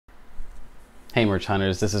Hey Merch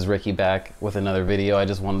Hunters, this is Ricky back with another video. I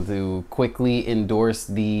just wanted to quickly endorse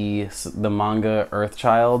the manga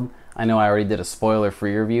Earthchild. I know I already did a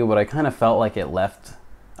spoiler-free review, but I kind of felt like it left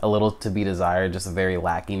a little to be desired, just a very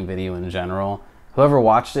lacking video in general. Whoever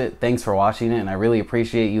watched it, thanks for watching it, and I really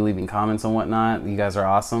appreciate you leaving comments and whatnot. You guys are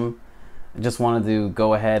awesome. I just wanted to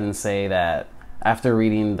go ahead and say that after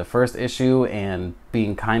reading the first issue and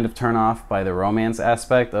being kind of turned off by the romance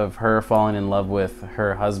aspect of her falling in love with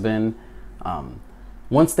her husband,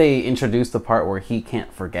 once they introduced the part where he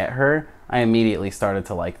can't forget her, I immediately started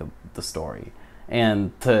to like the story.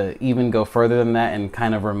 And to even go further than that and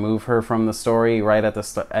kind of remove her from the story right at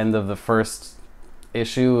the end of the first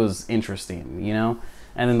issue was interesting, you know?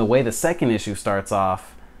 And then the way the second issue starts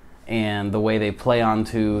off and the way they play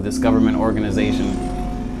onto this government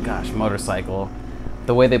organization, gosh, motorcycle,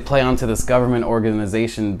 the way they play onto this government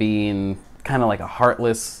organization being kind of like a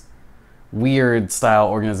heartless, weird style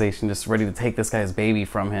organization just ready to take this guy's baby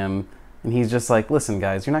from him, and he's just like, listen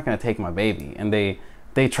guys, you're not going to take my baby. And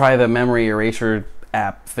they try the memory erasure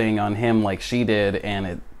app thing on him like she did, and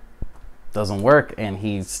it doesn't work, and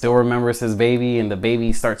he still remembers his baby, and the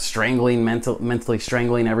baby starts strangling, mentally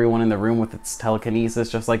strangling everyone in the room with its telekinesis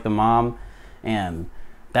just like the mom. And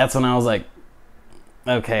that's when I was like,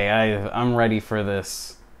 okay, I'm ready for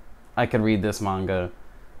this. I could read this manga.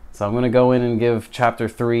 So I'm going to go in and give chapter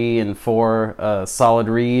 3 and 4 a solid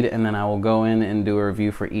read, and then I will go in and do a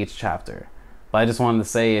review for each chapter. But I just wanted to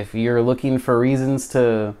say, if you're looking for reasons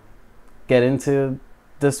to get into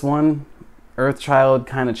this one, Earthchild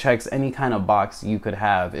kind of checks any kind of box you could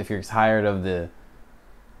have if you're tired of the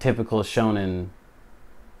typical shonen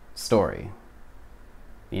story.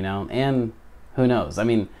 You know? And who knows? I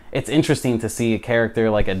mean, it's interesting to see a character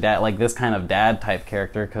like a dad, like this kind of dad type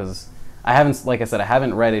character, because I haven't, like I said, I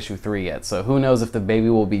haven't read issue 3 yet, so who knows if the baby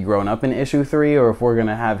will be grown up in issue 3 or if we're going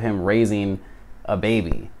to have him raising a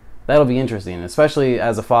baby. That'll be interesting, especially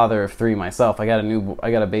as a father of 3 myself. I got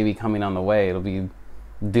a baby coming on the way. It'll be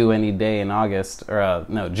due any day in August, or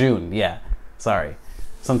no, June, yeah. Sorry.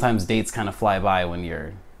 Sometimes dates kind of fly by when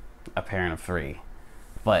you're a parent of 3.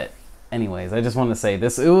 But anyways, I just wanted to say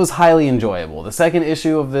this, it was highly enjoyable. The second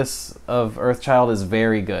issue of Earthchild is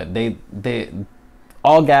very good. They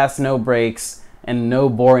all gas, no brakes, and no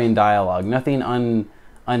boring dialogue. Nothing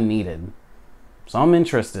unneeded. So I'm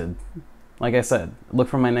interested. Like I said, look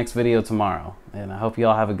for my next video tomorrow, and I hope you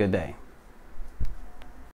all have a good day.